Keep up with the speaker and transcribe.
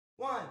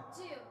1,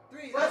 2,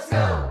 3, let's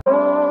go!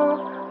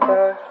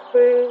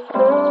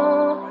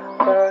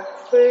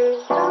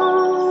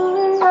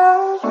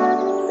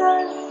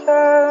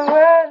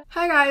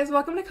 Hi guys,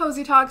 welcome to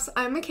Cozy Talks.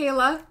 I'm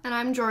Michaela. And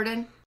I'm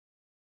Jordan.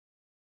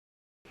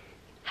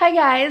 Hi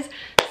guys,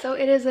 so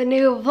it is a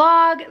new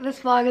vlog. This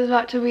vlog is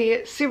about to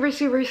be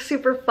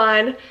super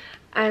fun.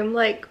 I'm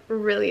like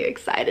really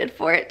excited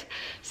for it.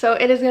 So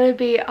it is going to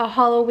be a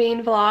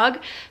Halloween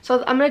vlog.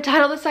 So I'm going to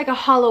title this like a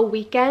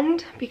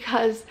Halloweekend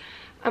because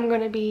I'm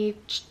going to be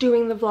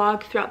doing the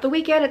vlog throughout the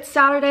weekend. It's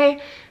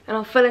Saturday and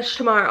I'll finish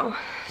tomorrow.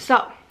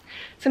 So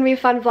it's going to be a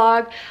fun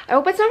vlog. I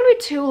hope it's not going to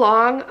be too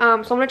long. So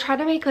I'm going to try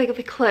to make like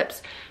the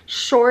clips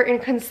short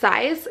and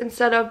concise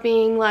instead of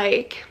being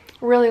like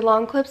really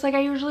long clips like I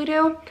usually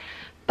do.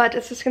 But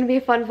it's just going to be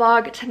a fun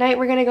vlog. Tonight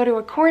we're going to go to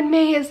a corn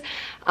maze.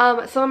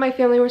 Some of my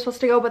family were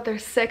supposed to go, but they're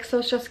sick, so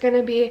it's just going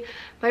to be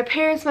my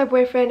parents, my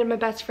boyfriend, and my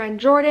best friend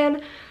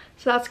Jordan.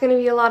 So that's going to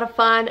be a lot of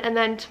fun. And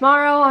then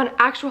tomorrow on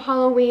actual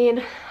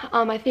Halloween,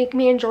 I think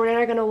me and Jordan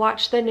are going to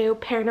watch the new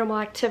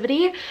Paranormal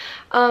Activity.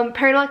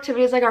 Paranormal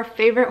Activity is like our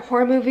favorite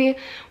horror movie.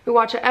 We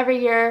watch it every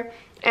year,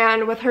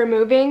 and with her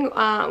moving,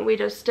 we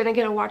just didn't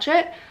get to watch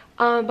it.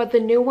 But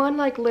the new one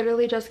like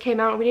literally just came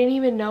out. We didn't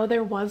even know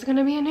there was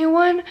gonna be a new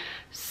one.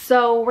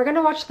 So we're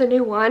gonna watch the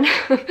new one.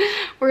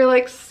 We're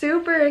like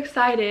super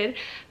excited.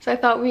 So I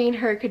thought me and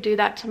her could do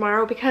that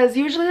tomorrow because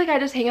usually like I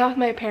just hang out with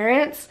my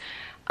parents.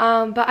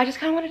 But I just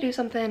kind of want to do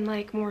something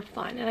like more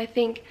fun. And I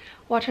think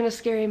watching a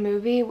scary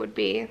movie would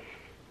be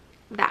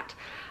that.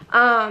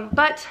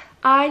 But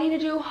I need to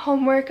do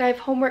homework. I have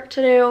homework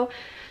to do.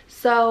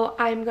 So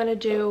I'm gonna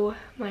do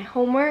my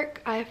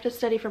homework. I have to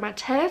study for my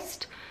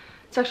test.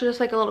 It's actually just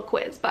like a little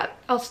quiz, but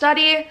I'll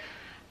study,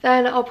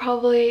 then I'll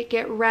probably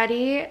get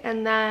ready,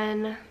 and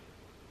then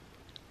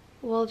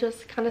we'll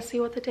just kind of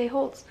see what the day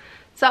holds.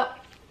 So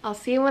I'll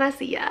see you when I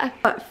see ya.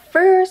 But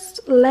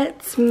first,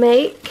 let's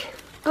make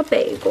a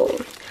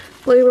bagel.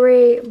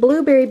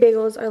 Blueberry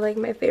bagels are like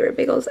my favorite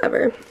bagels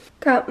ever.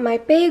 Got my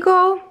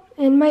bagel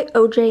and my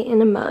OJ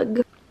in a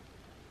mug.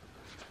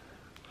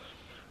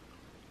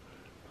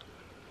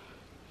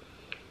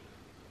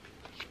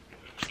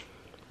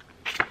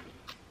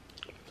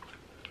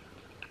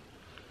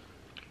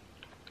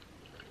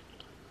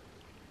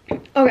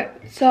 Okay,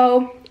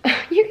 so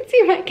you can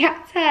see my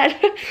cat's head. I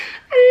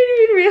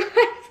didn't even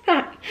realize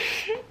that.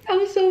 That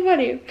was so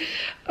funny.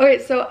 Okay,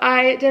 so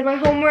I did my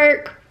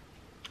homework.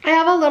 I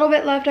have a little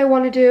bit left I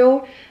want to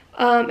do.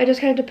 It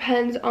just kind of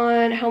depends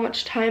on how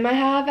much time I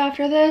have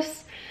after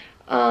this.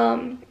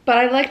 But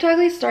I'd like to at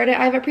least start it.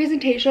 I have a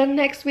presentation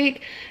next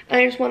week,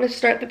 and I just want to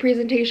start the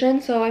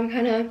presentation, so I'm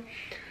kind of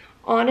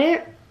on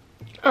it.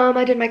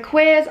 I did my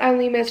quiz. I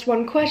only missed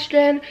one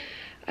question.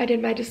 I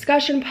did my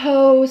discussion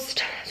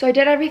post. So I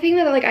did everything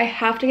that like I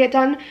have to get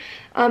done.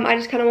 I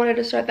just kind of wanted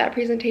to start that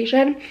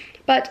presentation.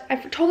 But I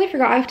totally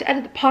forgot I have to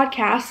edit the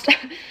podcast.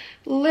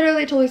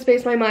 Literally totally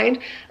spaced my mind.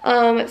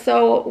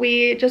 So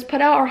we just put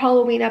out our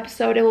Halloween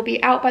episode. It will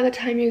be out by the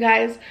time you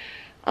guys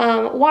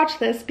watch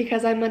this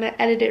because I'm going to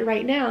edit it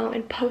right now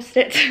and post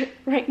it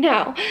right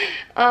now.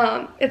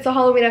 It's a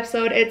Halloween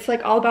episode. It's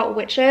like all about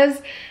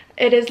witches.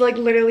 It is like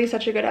literally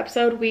such a good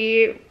episode.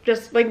 We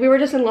were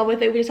just in love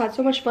with it. We just had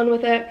so much fun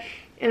with it.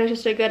 And it's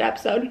just a good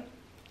episode.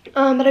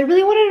 But I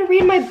really wanted to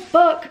read my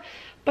book,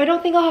 but I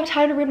don't think I'll have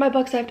time to read my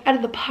book, so I have to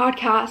edit the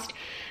podcast,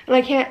 and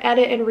I can't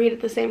edit and read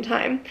at the same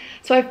time.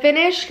 So I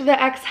finished the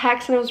X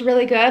Hex, and it was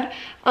really good.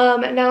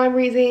 And now I'm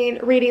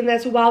reading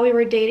this While We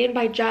Were Dating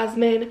by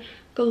Jasmine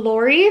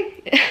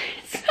Glory.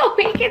 So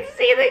we can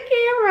see the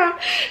camera.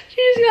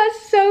 She just got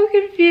so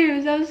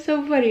confused. That was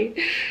so funny.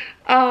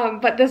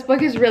 But this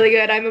book is really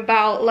good. I'm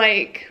about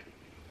like,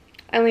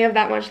 I only have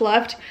that much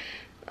left.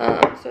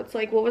 So it's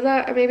like, what was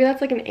that? Maybe that's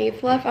like an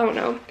eighth left. I don't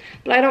know.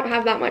 But I don't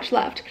have that much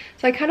left.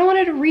 So I kind of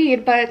wanted to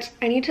read, but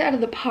I need to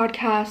edit the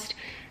podcast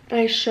and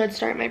I should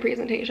start my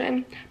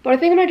presentation. But what I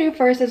think I'm going to do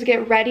first is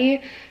get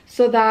ready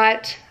so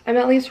that I'm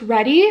at least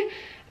ready.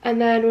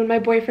 And then when my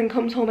boyfriend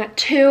comes home at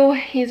 2,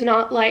 he's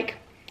not like,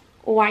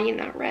 why are you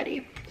not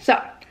ready?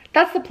 So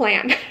that's the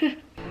plan.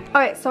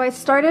 Alright, so I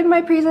started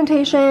my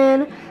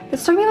presentation.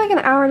 This took me like an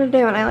hour to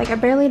do and I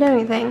barely did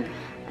anything.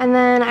 And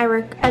then I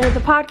edited the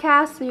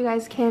podcast so you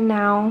guys can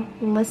now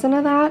listen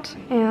to that.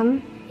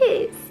 And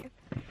yes.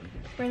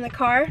 We're in the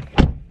car.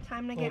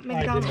 Time to get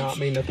McDonald's. I did not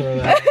mean to throw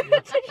that.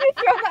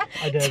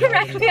 Did you throw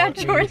that directly at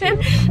Jordan?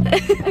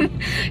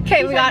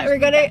 Okay, we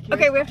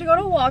have to go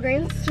to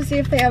Walgreens to see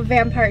if they have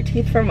vampire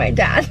teeth for my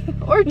dad.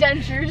 Or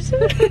dentures.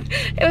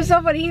 It was so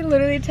funny, he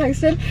literally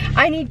texted,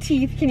 I need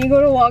teeth, can you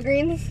go to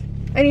Walgreens?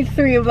 I need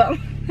 3 of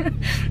them.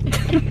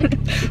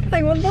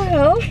 Like, what the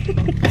hell?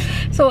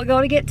 So we'll go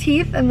to get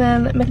teeth and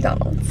then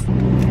McDonald's.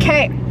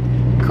 Okay,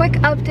 quick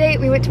update.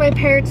 We went to my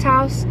parents'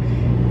 house.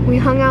 We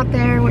hung out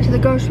there, went to the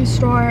grocery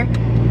store.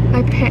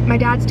 My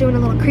dad's doing a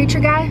little creature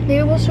guy.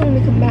 Maybe we'll show when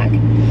we come back.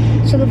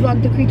 So the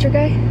vlog, the creature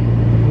guy.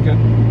 Okay.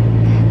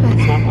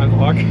 It's not my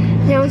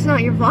vlog. No, it's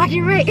not your vlog,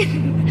 you're right.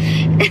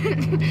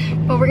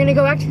 But we're gonna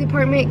go back to the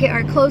apartment, get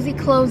our cozy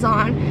clothes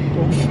on.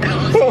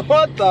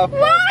 What the fuck?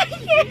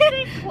 Why?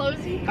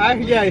 Cozy?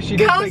 Yeah, she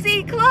did.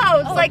 Cozy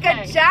clothes, Oh, like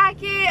okay. a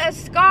jacket, a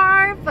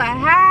scarf, a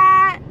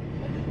hat,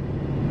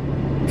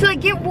 to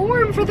like get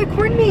warm for the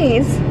corn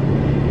maze.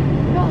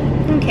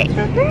 Okay.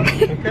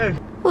 Okay.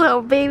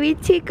 Little baby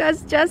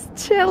Tika's just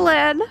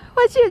chilling.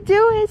 What you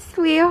doing,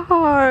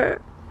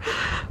 sweetheart?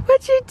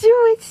 What you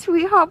doing,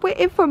 sweetheart?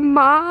 Waiting for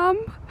mom?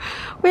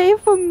 Waiting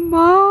for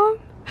mom?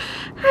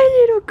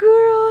 Hi, little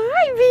girl.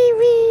 Hi,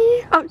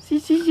 baby. Oh,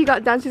 she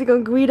got down. She's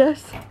gonna greet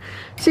us.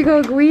 She's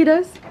gonna greet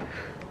us.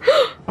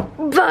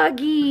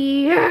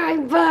 Buggy. Hi,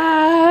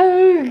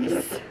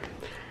 Bugs.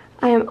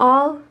 I am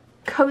all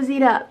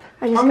cozied up.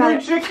 I just Hungry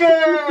got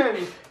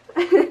chicken!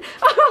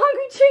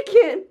 hungry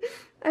chicken.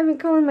 I've been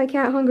calling my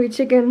cat hungry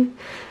chicken.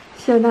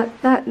 So that's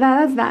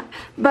that.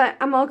 But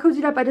I'm all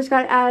cozied up. I just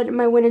gotta add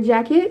my winter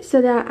jacket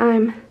so that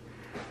I'm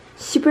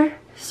super,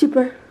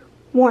 super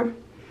warm.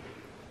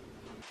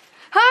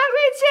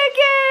 Hungry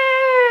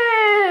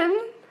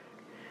chicken!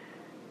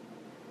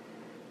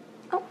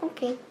 Oh,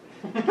 okay.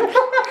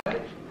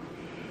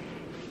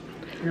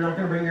 You're not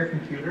gonna bring your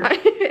computer?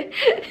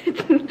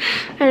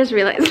 I just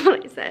realized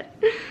what I said.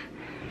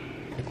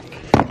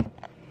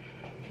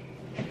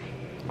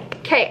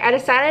 Okay, I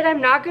decided I'm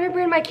not gonna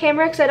bring my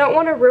camera because I don't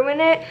want to ruin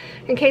it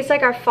in case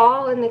like I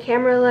fall and the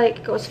camera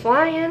like goes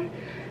flying.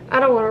 I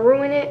don't want to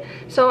ruin it.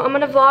 So I'm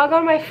gonna vlog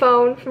on my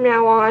phone from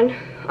now on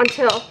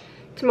until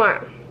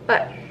tomorrow.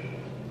 But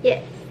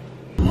yes.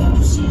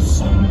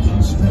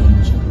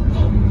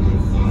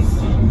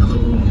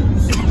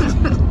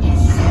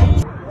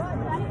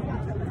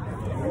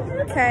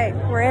 Okay,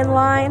 we're in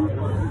line.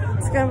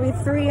 It's gonna be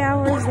 3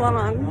 hours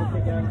long.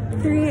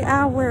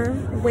 3-hour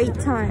wait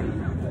time.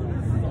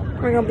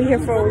 We're gonna be here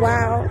for a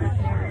while.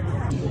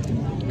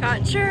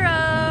 Got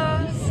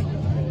churros.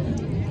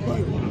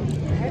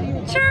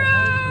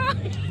 Churros!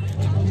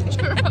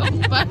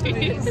 Churro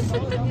buddies.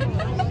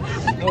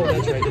 Oh,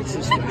 that's right. It's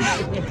this way.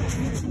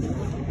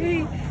 Hey,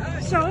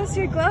 show us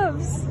your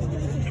gloves.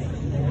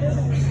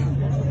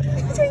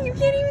 You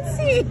can't even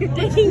see.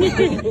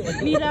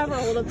 Need to have her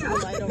hold up to the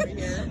light over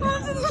here.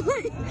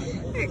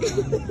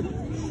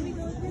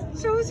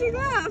 Show us your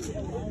gloves.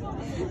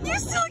 You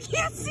still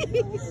can't see.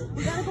 You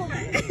gotta go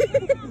back.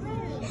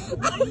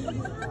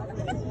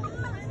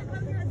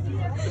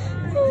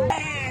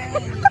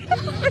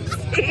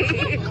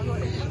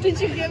 Did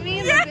you get me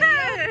in the video?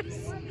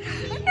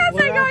 Yes,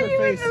 I got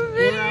you in the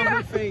Blur out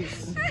her video.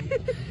 face.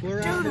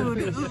 Blur out her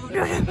face.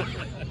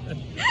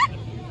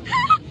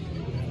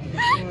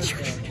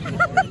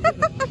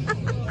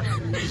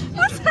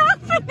 What's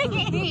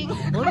happening?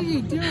 What are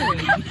you doing?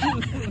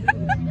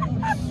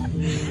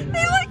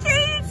 They look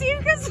can't even see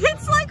because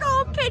it's like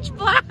all pitch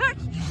black.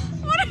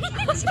 What are you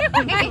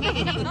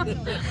doing?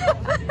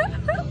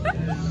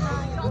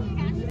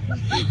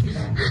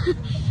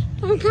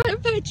 I'm kind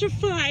of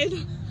petrified.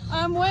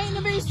 I'm waiting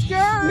to be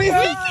scared. Missy,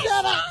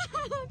 shut up!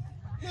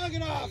 Knock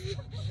it off!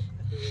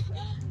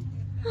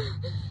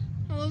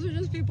 Oh, those are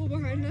just people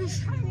behind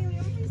us. I mean, we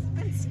haven't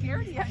been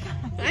scared yet.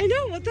 I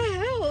know, what the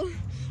hell?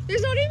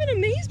 There's not even a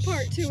maze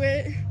part to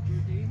it.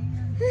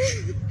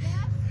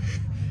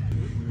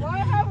 Why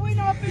have we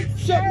not been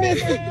Shut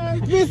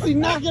scared? Missy,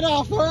 knock it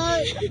off,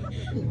 alright?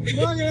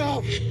 Knock it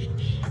off.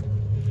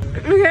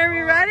 Okay, are we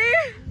ready?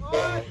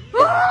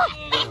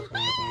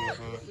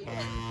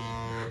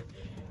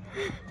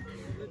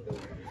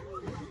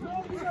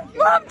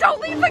 Mom, don't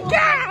leave a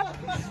gap!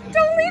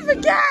 Don't leave a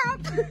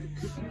gap!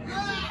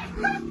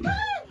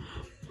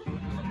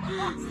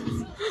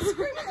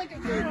 Screaming like a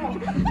girl.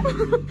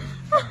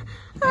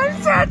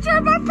 I'm Sandra,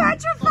 I'm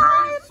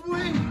petrified!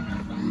 Swing!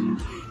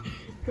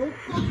 Don't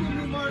fucking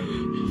me,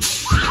 Martin.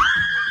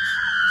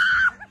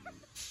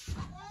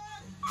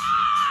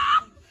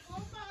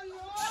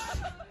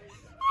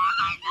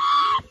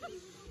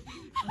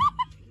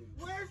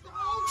 Where's the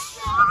old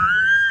shop?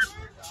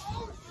 Where's the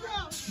old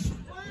shop?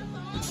 Where's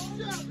the old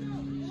shop?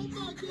 Oh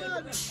my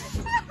god!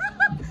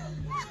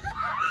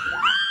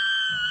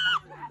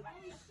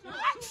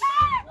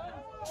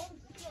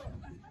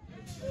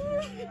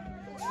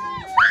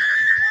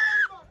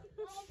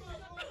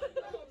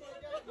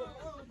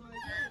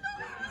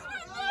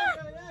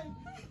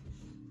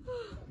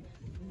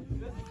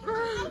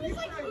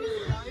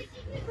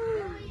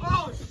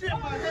 Oh shit,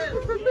 my head!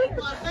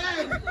 My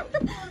head!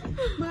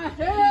 My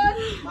head.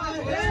 My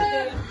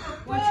head!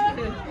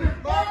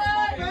 My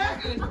back!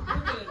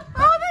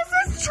 Oh, this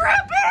is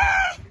trippy!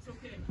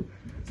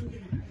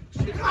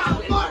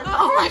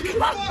 Oh my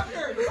god!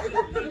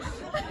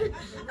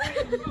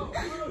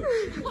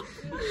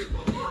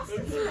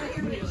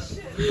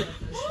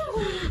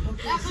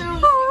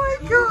 Oh my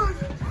god!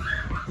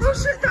 Oh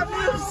shit, that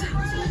moves!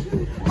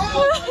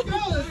 Oh my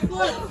god, it's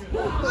flipped!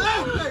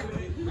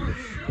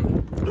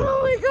 Oh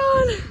my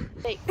god!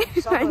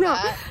 Some I of know.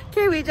 that.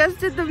 Okay, we just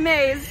did the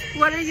maze.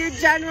 What are your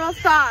general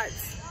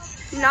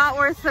thoughts? Not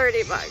worth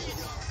 30 bucks.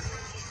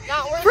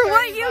 Not worth For 30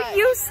 what you bucks.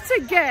 used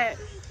to get.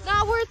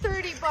 Not worth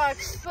 30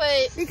 bucks,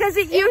 but Because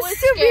it was used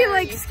to be scary.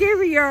 like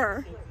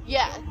scarier.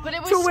 yeah, but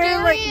it was To where,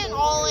 scary like- and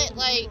all it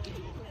like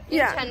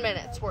Yeah. 10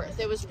 minutes worth.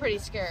 It was pretty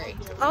scary.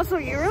 Also,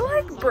 you were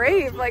like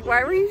brave. Like,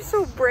 why were you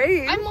so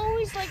brave? I'm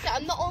always like that.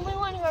 I'm the only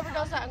one who ever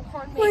does that in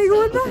corn maze. Like,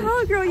 what the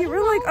hell, girl? You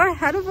were like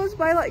ahead of us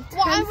by like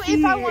 10 feet.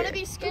 If I want to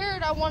be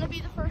scared, I want to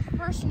be the first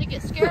person to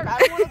get scared. I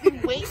don't want to be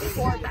waiting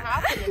for it to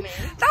happen to me.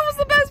 That was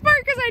the best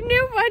part because I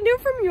knew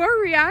from your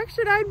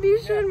reaction I'd be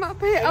shitting my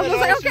pants. I was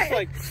like,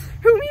 okay.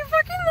 Whom you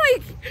fucking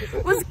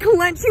like was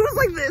clenched. He was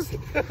like this.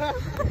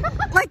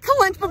 Like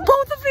clenched with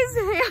both of his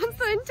hands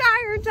the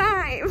entire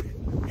time.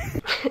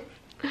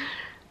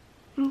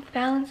 I'm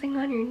balancing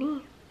on your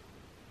knee.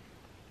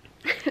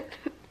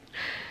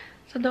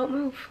 So don't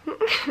move.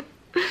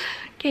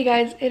 Okay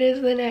guys, it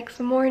is the next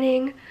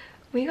morning.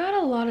 We got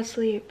a lot of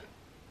sleep.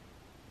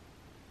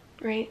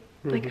 Right?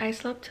 Like I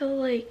slept till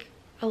like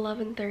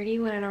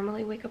 11:30 when I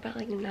normally wake up at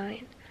like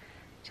 9.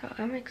 So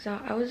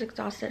I was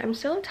exhausted. I'm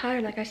still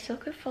tired, like I still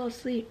could fall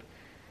asleep.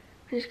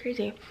 It's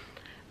crazy.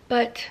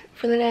 But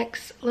for the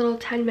next little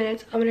 10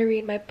 minutes, I'm gonna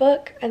read my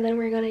book and then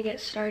we're gonna get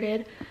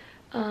started.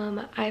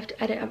 I have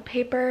to edit a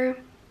paper.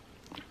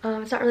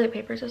 It's not really a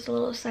paper, it's just a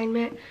little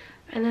assignment.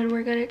 And then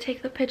we're gonna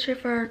take the picture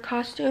for our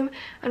costume.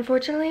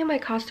 Unfortunately, my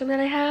costume that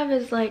I have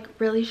is like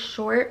really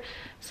short,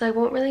 so I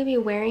won't really be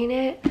wearing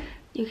it.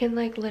 You can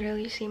like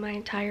literally see my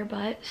entire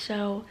butt,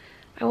 so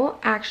I won't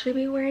actually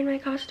be wearing my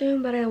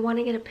costume, but I want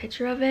to get a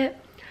picture of it.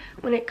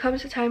 When it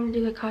comes to time to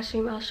do the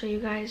costume, I'll show you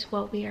guys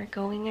what we are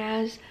going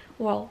as.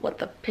 Well, what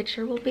the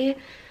picture will be.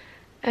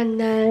 And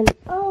then,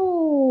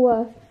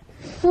 oh,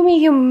 Fumi,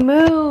 you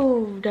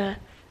moved.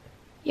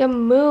 You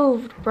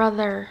moved,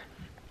 brother.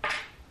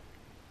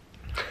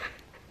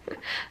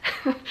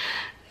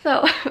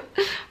 So,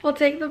 we'll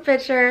take the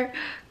picture,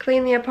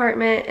 clean the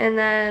apartment, and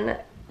then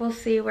we'll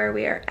see where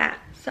we are at.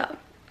 So,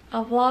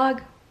 I'll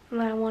vlog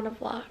when I want to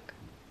vlog.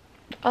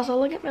 Also,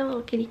 look at my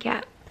little kitty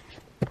cat.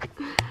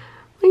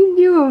 What are you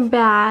doing,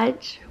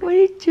 Badge? What are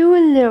you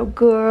doing, little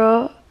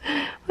girl?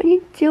 What are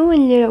you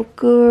doing, little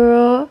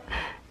girl?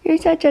 You're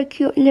such a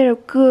cute little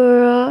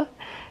girl.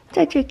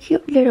 Such a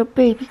cute little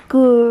baby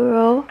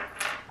girl.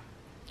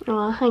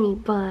 Aw, honey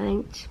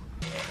bunch.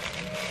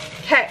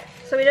 Okay,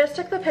 so we just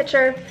took the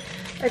picture.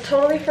 I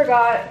totally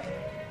forgot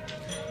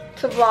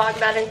to vlog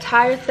that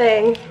entire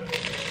thing.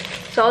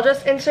 So I'll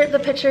just insert the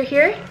picture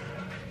here.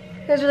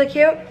 It's really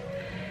cute.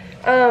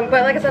 But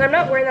like I said, I'm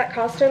not wearing that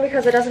costume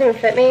because it doesn't even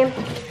fit me.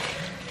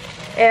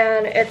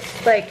 And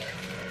it's like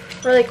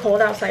really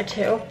cold outside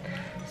too.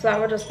 So that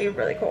would just be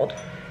really cold.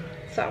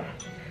 So,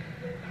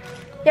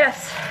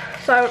 yes.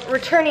 So I'm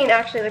returning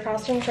actually the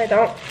costume because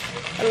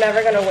I'm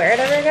never gonna wear it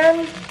ever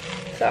again.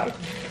 So, I'm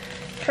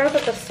trying to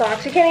put the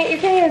socks. You can't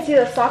even see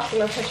the socks in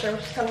the picture,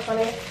 which is kind of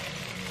funny.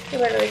 You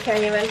literally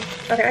can't even.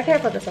 Okay, I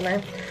can't put this in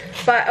there.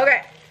 But,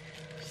 okay.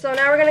 So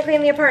now we're gonna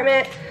clean the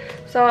apartment.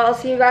 So I'll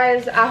see you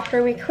guys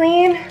after we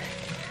clean.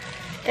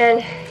 And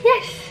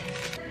yes.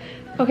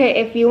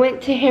 Okay, if you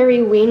went to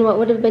Halloween, what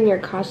would have been your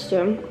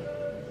costume?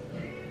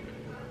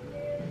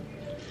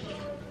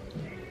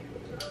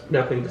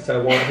 Nothing, because I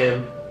want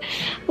him.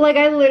 Like,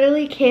 I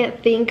literally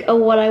can't think of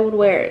what I would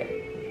wear.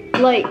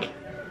 Like,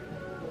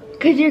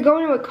 because you're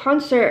going to a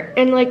concert,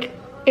 and like,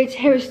 it's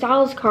Harry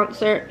Styles'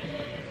 concert,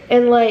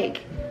 and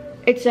like,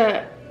 it's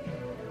a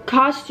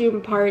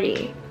costume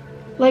party.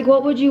 Like,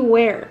 what would you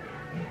wear?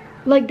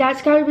 Like,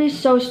 that's gotta be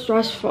so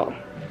stressful.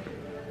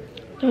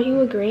 Don't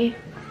you agree?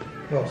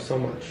 Oh, so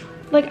much.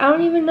 Like, I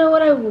don't even know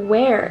what I would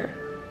wear.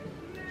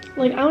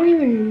 Like, I don't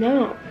even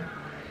know.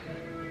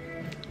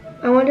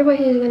 I wonder what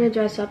he's gonna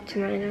dress up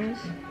tonight as.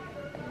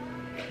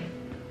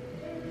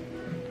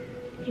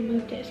 You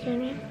moved it, scared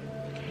me.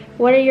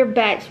 What are your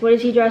bets? What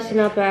is he dressing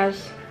up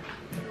as?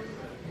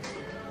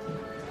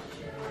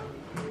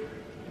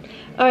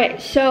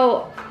 Alright,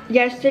 so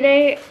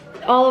yesterday,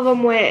 all of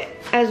them went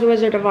as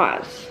Wizard of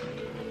Oz.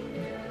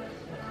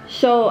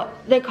 So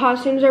the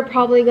costumes are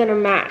probably gonna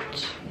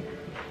match.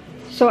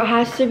 So it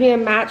has to be a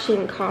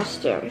matching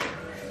costume.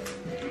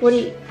 What do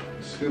you...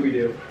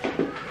 Scooby-Doo.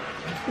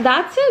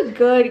 That's a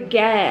good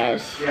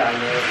guess. Yeah, I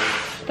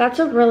know. That's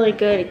a really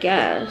good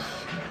guess.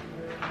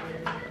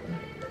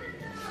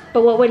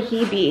 But what would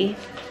he be?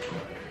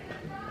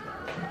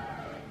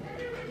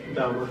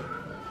 Dumber.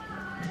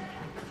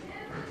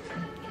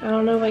 I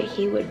don't know what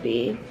he would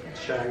be.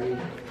 Shaggy.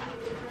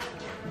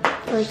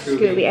 Or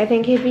Scooby. I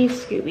think he'd be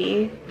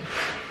Scooby.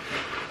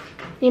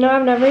 You know,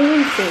 I've never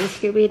even seen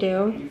Scooby-Doo.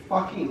 You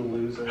fucking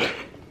loser.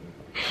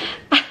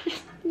 I've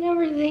just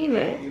never seen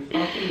it. You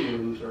fucking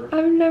loser.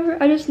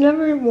 I just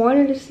never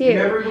wanted to see it. You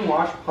never even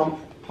watched Punk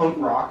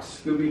Rock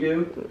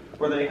Scooby-Doo?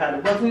 Where they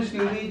had, welcome to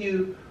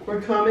Scooby-Doo,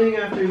 we're coming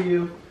after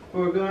you.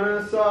 We're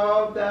gonna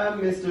solve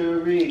that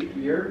mystery.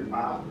 You're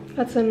wow.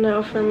 That's a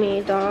no for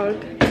me,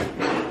 dog.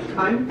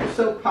 I'm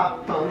so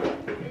pop punk,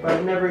 but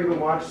I've never even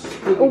watched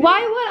Scooby-Doo.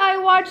 Why would I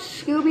watch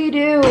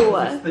Scooby-Doo?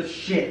 It's the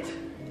shit.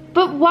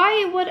 But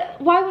why would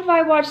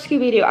I watch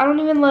Scooby-Doo? I don't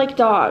even like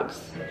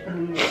dogs.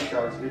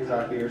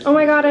 Exactly. Oh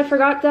my god, I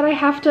forgot that I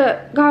have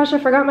to, gosh, I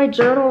forgot my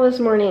journal this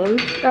morning.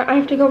 I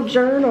have to go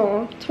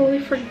journal. Totally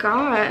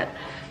forgot.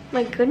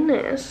 My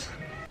goodness.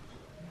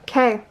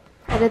 Okay,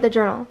 I did the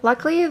journal.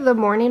 Luckily, the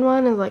morning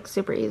one is like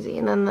super easy,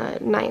 and then the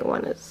night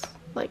one is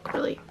like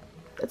really,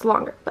 it's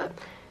longer, but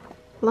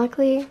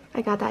luckily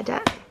I got that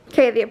done.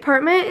 Okay, the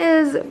apartment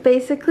is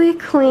basically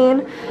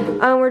clean.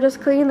 We're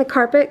just cleaning the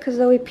carpet because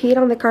Zoe peed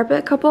on the carpet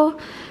a couple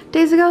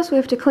days ago, so we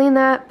have to clean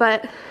that.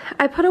 But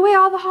I put away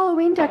all the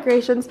Halloween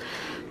decorations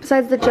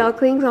besides the gel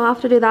cleans. I'll have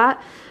to do that.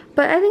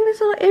 But I think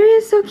this little area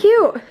is so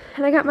cute.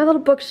 And I got my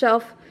little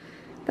bookshelf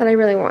that I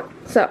really want.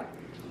 So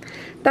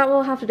that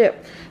we'll have to do.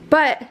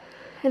 But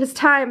it is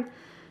time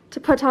to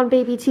put on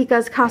baby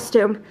Tika's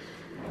costume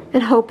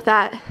and hope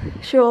that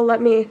she will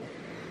let me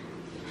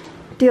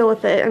deal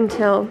with it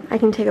until I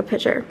can take a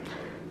picture.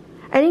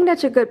 I think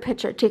that's a good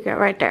picture, Tika,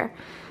 right there.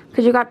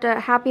 Because you got the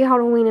happy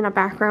Halloween in the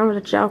background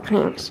with the gel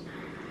cleans.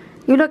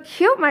 You look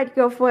cute, my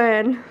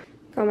girlfriend.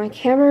 Got my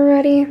camera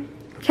ready.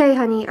 Okay,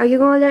 honey, are you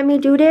gonna let me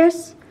do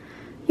this?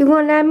 You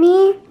gonna let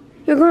me?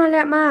 You're gonna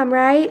let mom,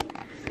 right?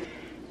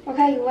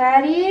 Okay, you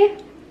ready?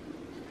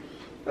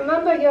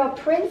 Remember, you're a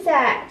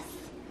princess.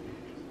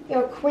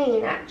 You're a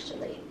queen,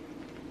 actually.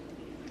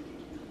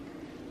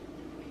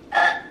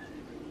 Honey,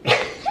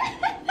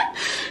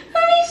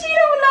 she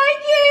don't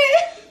like it.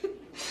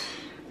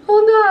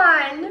 Hold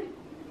on.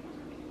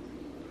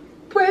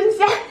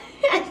 Princess.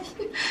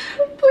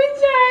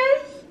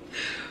 Princess.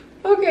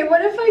 Okay,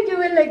 what if I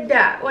do it like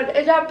that? What,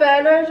 is that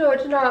better so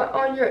it's not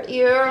on your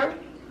ear?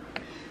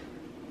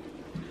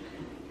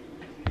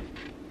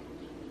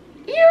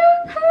 You're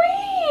a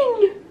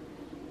queen.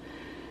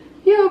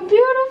 You're a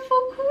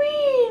beautiful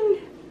queen.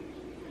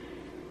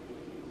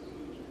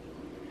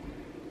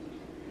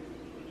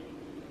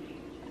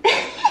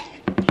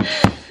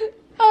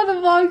 Oh, the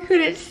vlog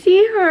couldn't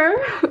see her.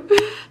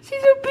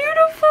 She's a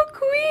beautiful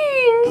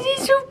queen.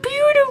 She's so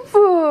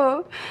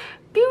beautiful.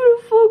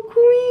 Beautiful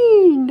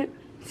queen.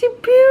 She's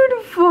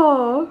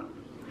beautiful.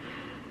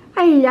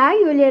 I love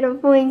you, little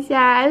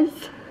princess.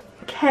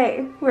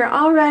 Okay, we're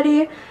all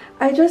ready.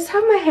 I just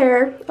have my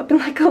hair up in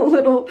like a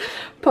little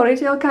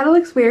ponytail. Kind of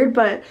looks weird,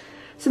 but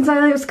since I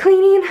was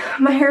cleaning,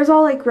 my hair's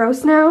all like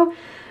gross now.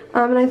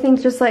 And I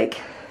think just like,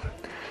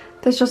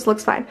 this just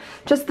looks fine.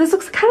 Just, this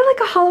looks kind of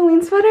like a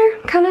Halloween sweater.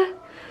 Kind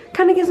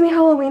of gives me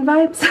Halloween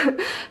vibes.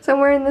 So I'm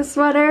wearing this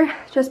sweater,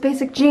 just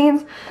basic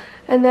jeans,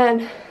 and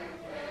then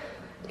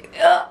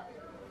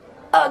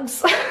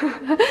Uggs.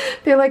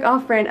 They're like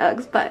off-brand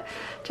Uggs, but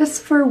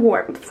just for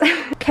warmth.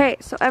 Okay,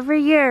 so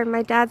every year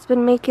my dad's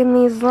been making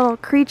these little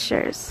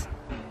creatures.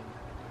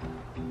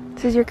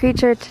 This is your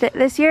creature today,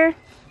 this year?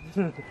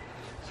 Some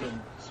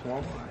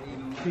swamp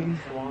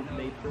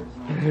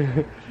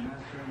nature.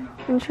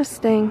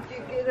 Interesting. Did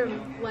you get a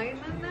flame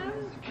in that?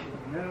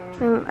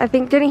 I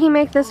think, didn't he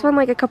make this one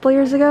like a couple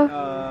years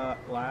ago?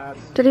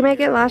 Did he make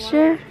it last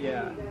year?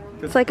 Yeah.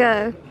 It's like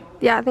a,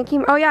 yeah, I think he,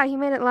 oh yeah, he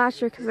made it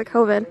last year because of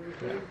COVID.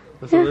 Yeah.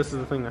 So this is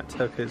the thing that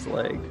took his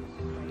leg.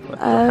 Like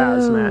the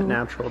hazmat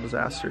natural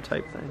disaster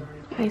type thing.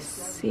 I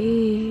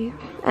see.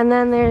 And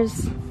then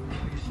there's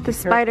the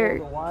spider.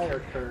 The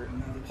wire, Kurt.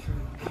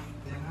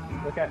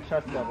 Look at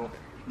chest level.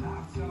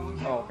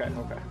 Oh, okay,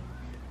 okay.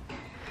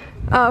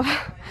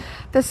 Oh,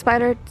 the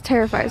spider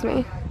terrifies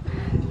me.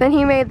 Then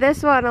he made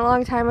this one a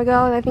long time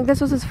ago, and I think this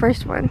was his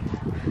first one.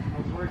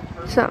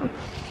 So,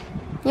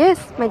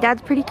 yes, my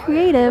dad's pretty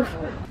creative.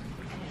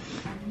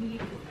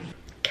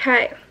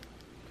 Okay,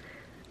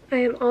 I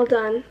am all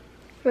done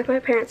with my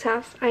parents'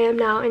 house. I am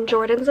now in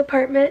Jordan's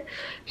apartment.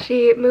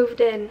 She moved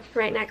in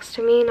right next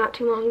to me not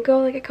too long ago,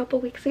 like a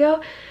couple weeks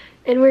ago,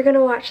 and we're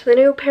gonna watch the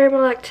new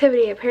Paranormal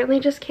Activity. Apparently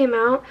it just came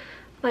out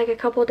like a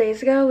couple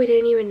days ago. We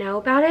didn't even know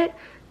about it.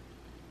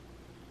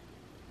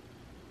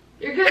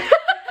 You're good.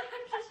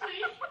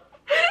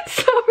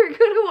 So we're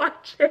gonna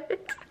watch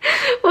it.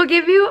 We'll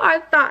give you our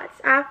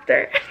thoughts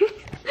after.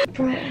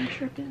 Bro, I'm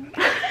tripping.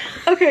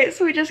 Okay,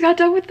 so we just got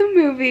done with the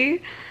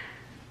movie.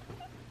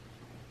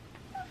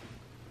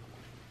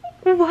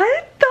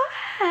 What the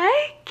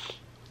heck?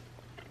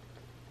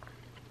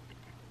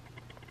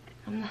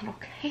 I'm not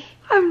okay.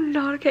 I'm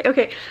not okay.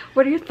 Okay,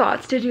 what are your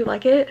thoughts? Did you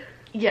like it?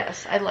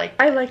 Yes, I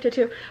liked it. I liked it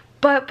too.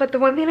 But the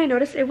one thing I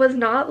noticed, it was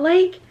not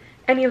like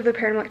any of the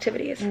Paranormal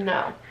Activities.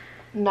 No.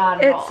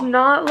 Not at all. It's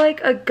not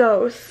like a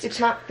ghost. It's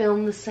not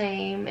filmed the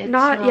same. It's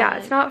not yeah,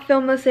 it's not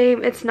filmed the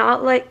same. It's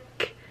not like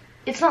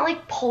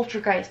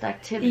poltergeist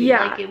activity.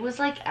 Yeah. Like, it was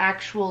like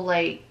actual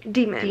like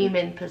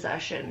demon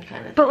possession kind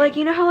of thing. But like,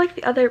 you know how like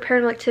the other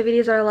Paranormal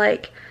Activities are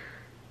like,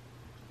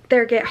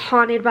 they get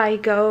haunted by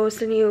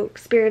ghosts and you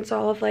experience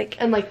all of like,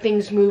 and like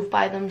things move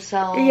by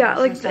themselves. Yeah,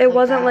 like it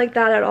wasn't like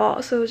that at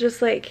all. So it was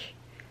just like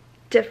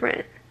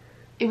different.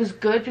 It was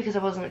good because I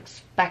wasn't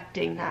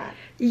expecting that.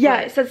 Yeah,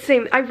 it's the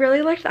same. I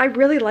really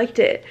liked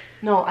it.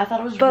 No, I thought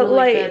it was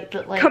really good.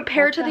 But like,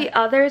 compared to the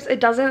others,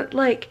 it doesn't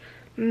like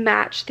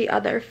match the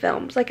other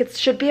films. Like, it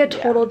should be a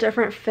total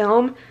different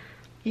film.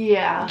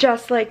 Yeah.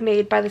 Just like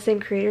made by the same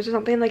creators or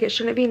something. Like, it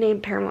shouldn't be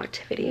named Paranormal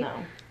Activity.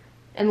 No.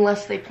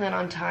 Unless they plan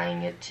on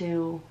tying it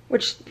to...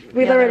 Which,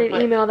 we read an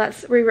email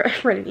that's... We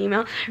read an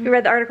email. We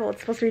read the article.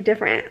 It's supposed to be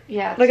different.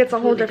 Yeah. Like, it's a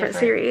whole different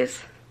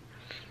series.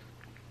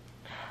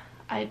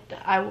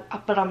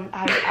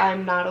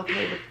 I'm not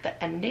okay with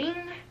the ending.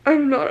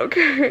 I'm not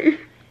okay.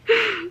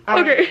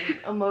 Okay.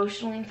 I'm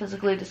emotionally and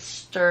physically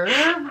disturbed.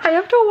 I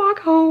have to walk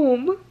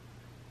home.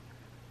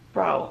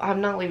 Bro,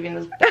 I'm not leaving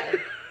this bed.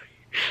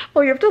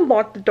 Oh, you have to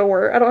lock the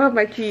door. I don't have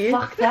my key.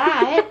 Fuck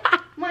that.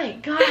 My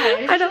gosh.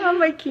 I don't have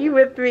my key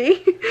with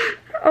me.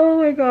 Oh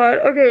my god.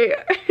 Okay.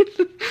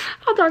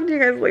 I'll talk to you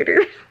guys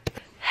later.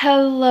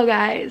 Hello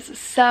guys.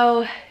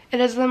 So it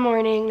is the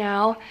morning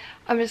now.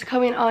 I'm just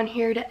coming on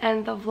here to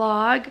end the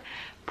vlog.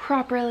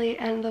 Properly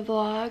end the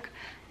vlog.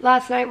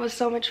 Last night was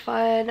so much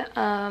fun.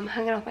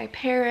 Hanging out with my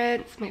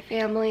parents, my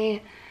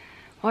family,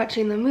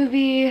 watching the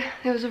movie.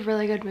 It was a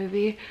really good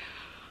movie.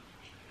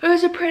 It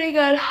was a pretty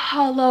good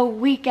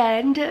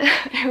Halloweenend.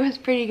 It was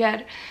pretty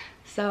good.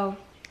 So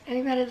I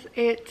think that is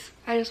it.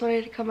 I just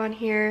wanted to come on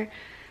here,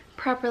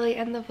 properly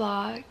end the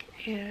vlog,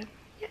 and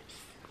yes.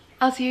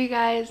 I'll see you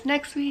guys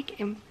next week,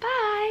 and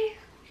bye.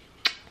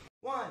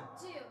 1,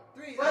 2,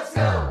 3, let's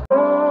go.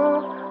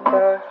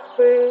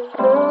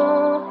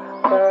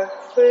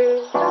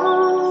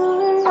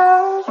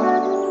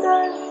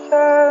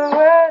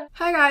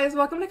 Hi guys,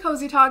 welcome to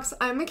Cozy Talks.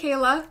 I'm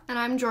Michaela. And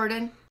I'm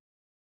Jordan.